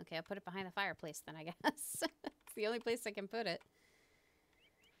 Okay, I'll put it behind the fireplace then, I guess. It's the only place I can put it.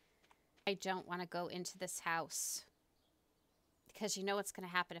 I don't want to go into this house. Because you know what's going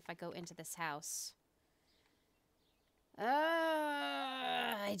to happen if I go into this house.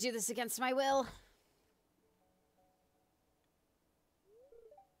 I do this against my will.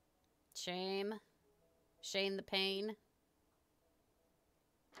 Shame. Shame the pain.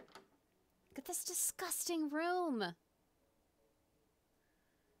 Look at this disgusting room.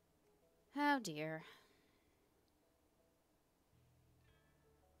 Oh dear.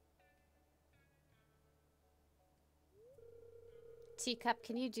 Teacup,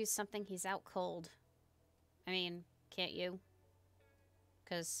 can you do something? He's out cold. I mean, can't you?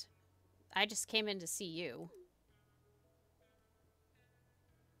 Because I just came in to see you.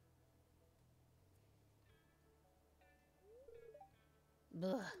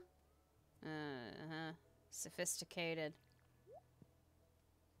 Ugh. Sophisticated.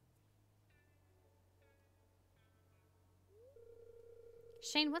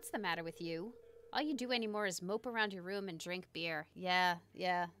 Shane, what's the matter with you? All you do anymore is mope around your room and drink beer. Yeah,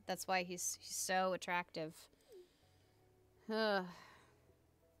 that's why he's so attractive. Ugh.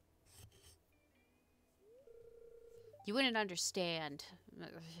 You wouldn't understand.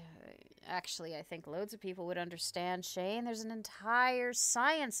 Actually, I think loads of people would understand, Shane. There's an entire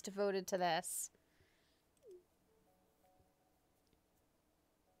science devoted to this.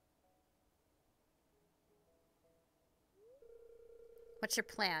 What's your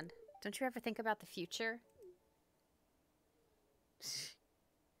plan? Don't you ever think about the future?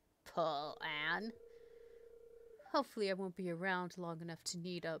 Paul Ann. Hopefully I won't be around long enough to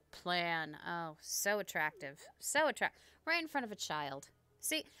need a plan. Oh, so attractive. So attractive. Right in front of a child.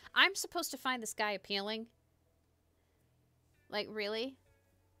 See, I'm supposed to find this guy appealing. Like, really?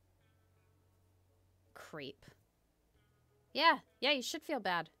 Creep. Yeah, you should feel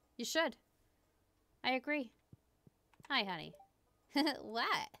bad. You should. I agree. Hi, honey.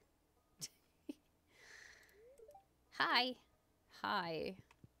 What? Hi. Hi.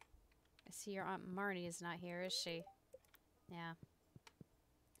 I see your Aunt Marnie is not here, is she? Yeah.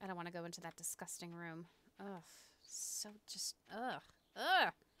 I don't want to go into that disgusting room. Ugh. So just... Ugh.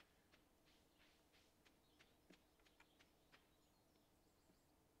 Ugh!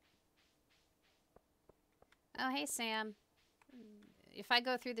 Oh, hey, Sam. If I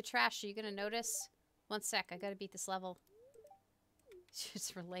go through the trash, are you gonna notice? One sec, I gotta beat this level.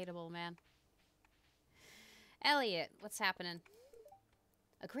 It's relatable, man. Elliot, what's happening?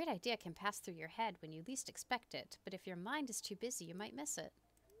 A great idea can pass through your head when you least expect it, but if your mind is too busy, you might miss it.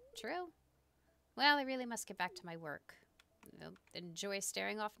 True? Well, I really must get back to my work. Enjoy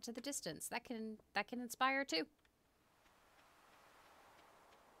staring off into the distance. That can inspire too.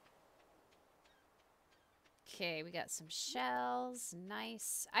 Okay, we got some shells.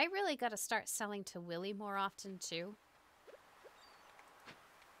 Nice. I really got to start selling to Willy more often too.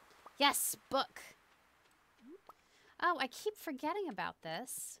 Yes, book. Oh, I keep forgetting about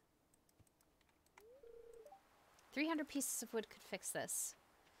this. 300 pieces of wood could fix this.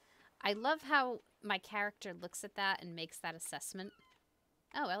 I love how my character looks at that and makes that assessment.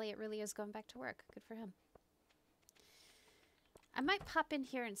 Oh, Elliot really is going back to work. Good for him. I might pop in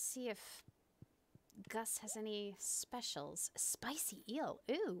here and see if Gus has any specials. Spicy eel.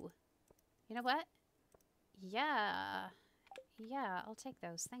 Ooh. You know what? Yeah. Yeah, I'll take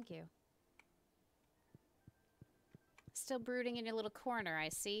those. Thank you. Still brooding in your little corner, I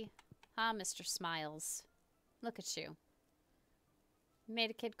see. Ah, Mr. Smiles. Look at you. Made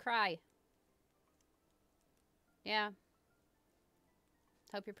a kid cry. Yeah.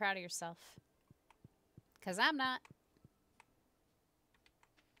 Hope you're proud of yourself. 'Cause I'm not.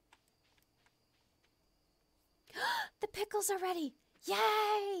 The pickles are ready! Yay!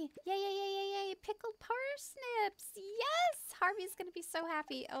 Yay, yay, yay, yay, yay! Pickled parsnips! Yes! Harvey's gonna be so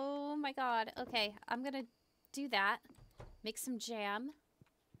happy. Oh my god. Okay, I'm gonna do that. Make some jam.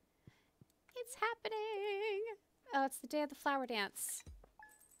 It's happening! Oh, it's the day of the flower dance.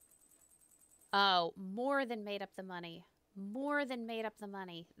 Oh, more than made up the money. More than made up the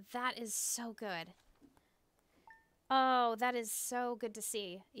money. That is so good. Oh, that is so good to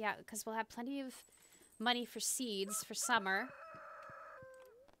see. Yeah, because we'll have plenty of money for seeds for summer.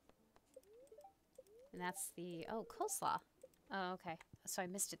 And that's the... Oh, coleslaw. Oh, okay. So I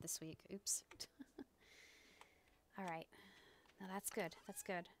missed it this week. Oops. All right. No, that's good. That's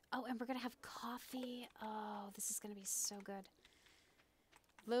good. Oh, and we're going to have coffee. Oh, this is going to be so good.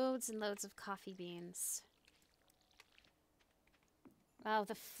 Loads and loads of coffee beans. Oh,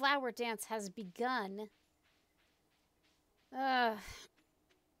 the flower dance has begun. Well,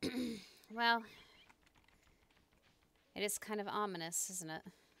 it is kind of ominous, isn't it?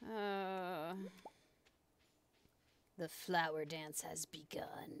 The flower dance has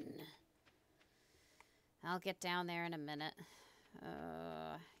begun. I'll get down there in a minute.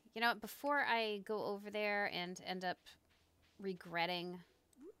 You know, before I go over there and end up regretting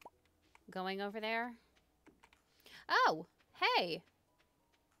going over there. Oh, hey.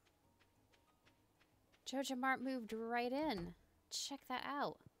 Joja Mart moved right in. Check that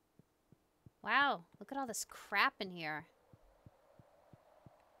out. Wow, look at all this crap in here.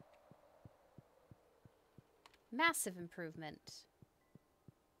 Massive improvement.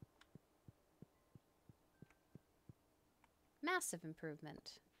 massive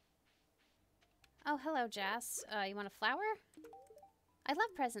improvement. Oh, hello, Jas. You want a flower? I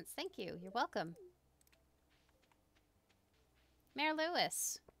love presents. Thank you. You're welcome. Mayor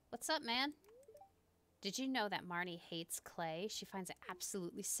Lewis. What's up, man? Did you know that Marnie hates clay? She finds it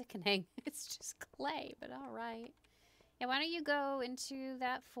absolutely sickening. It's just clay, but all right. Yeah, why don't you go into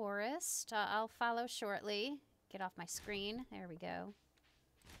that forest? I'll follow shortly. Get off my screen. There we go.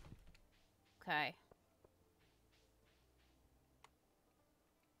 Okay.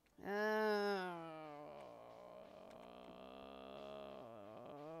 I'm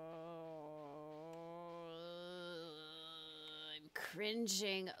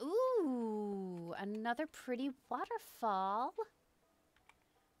cringing. Ooh, another pretty waterfall.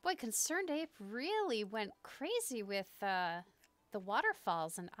 Boy, Concerned Ape really went crazy with the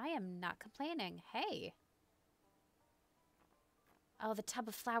waterfalls, and I am not complaining. Hey. Oh, the tub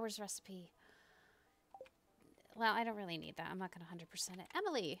of flowers recipe. Well, I don't really need that. I'm not going to 100% it.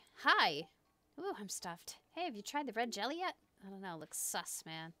 Emily, hi. Ooh, I'm stuffed. Hey, have you tried the red jelly yet? I don't know. Looks sus,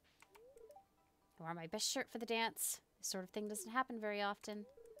 man. I wore my best shirt for the dance. This sort of thing doesn't happen very often.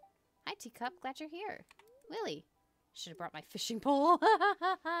 Hi, Teacup. Glad you're here. Willie. Should have brought my fishing pole.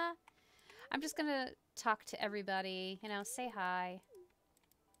 I'm just going to talk to everybody. You know, say hi.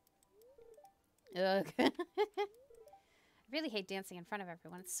 Ugh. I really hate dancing in front of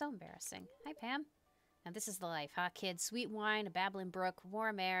everyone. It's so embarrassing. Hi, Pam. Now this is the life, huh, kid? Sweet wine, a babbling brook,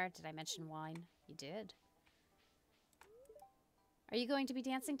 warm air. Did I mention wine? You did. Are you going to be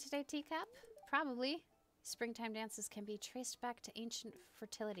dancing today, Teacup? Probably. Springtime dances can be traced back to ancient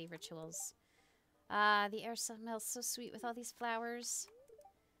fertility rituals. Ah, the air smells so sweet with all these flowers.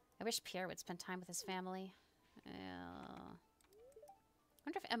 I wish Pierre would spend time with his family. I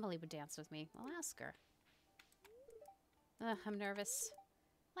wonder if Emily would dance with me. I'll ask her. I'm nervous.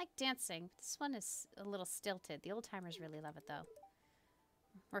 I like dancing. This one is a little stilted. The old-timers really love it, though.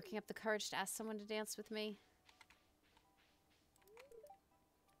 Working up the courage to ask someone to dance with me.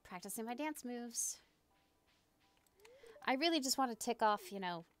 Practicing my dance moves. I really just want to tick off, you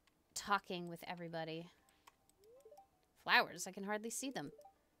know, talking with everybody. Flowers, I can hardly see them.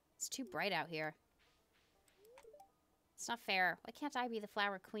 It's too bright out here. It's not fair. Why can't I be the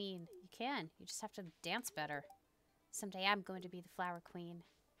flower queen? You can. You just have to dance better. Someday I'm going to be the flower queen.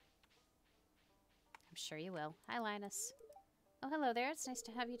 I'm sure you will. Hi, Linus. Oh, hello there. It's nice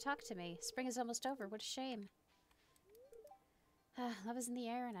to have you talk to me. Spring is almost over. What a shame. Love is in the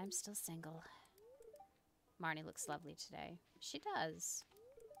air and I'm still single. Marnie looks lovely today. She does.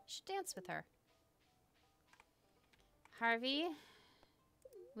 I should dance with her. Harvey,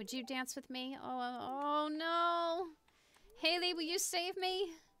 would you dance with me? Oh no. Haley, will you save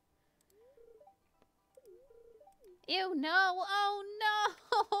me? Ew, no. Oh,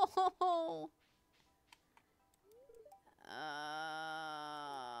 no.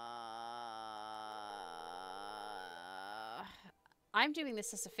 I'm doing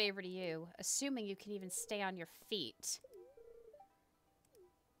this as a favor to you, assuming you can even stay on your feet.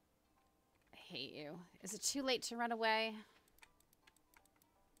 I hate you. Is it too late to run away?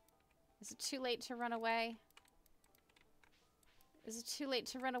 Is it too late to run away? Is it too late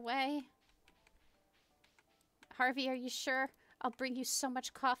to run away? Harvey, are you sure? I'll bring you so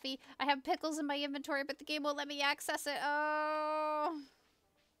much coffee. I have pickles in my inventory, but the game won't let me access it. Oh.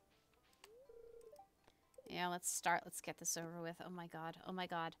 Yeah, let's start. Let's get this over with. Oh my god. Oh my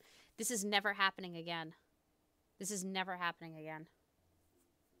god. This is never happening again. This is never happening again.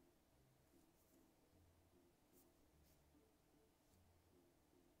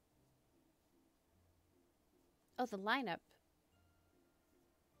 Oh, the lineup.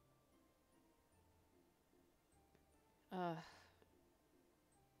 Ugh.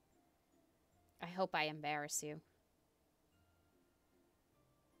 I hope I embarrass you.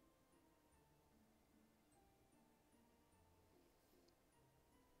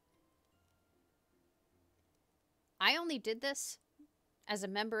 I only did this as a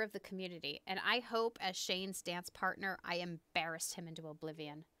member of the community, and I hope as Shane's dance partner, I embarrassed him into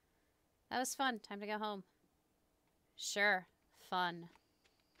oblivion. That was fun. Time to go home. Sure. Fun.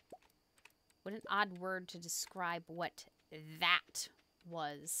 What an odd word to describe what that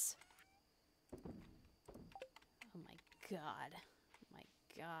was. Oh my god. Oh my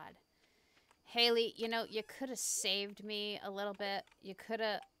god. Haley, you know, you could have saved me a little bit. You could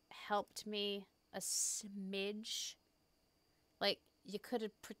have helped me a smidge. Like, you could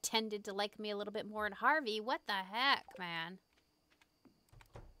have pretended to like me a little bit more. And Harvey, what the heck, man?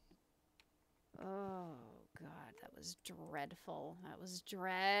 Oh, God, that was dreadful. That was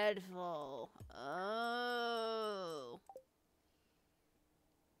dreadful. Oh.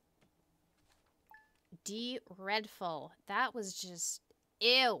 dreadful. That was just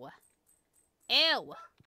ew. Ew.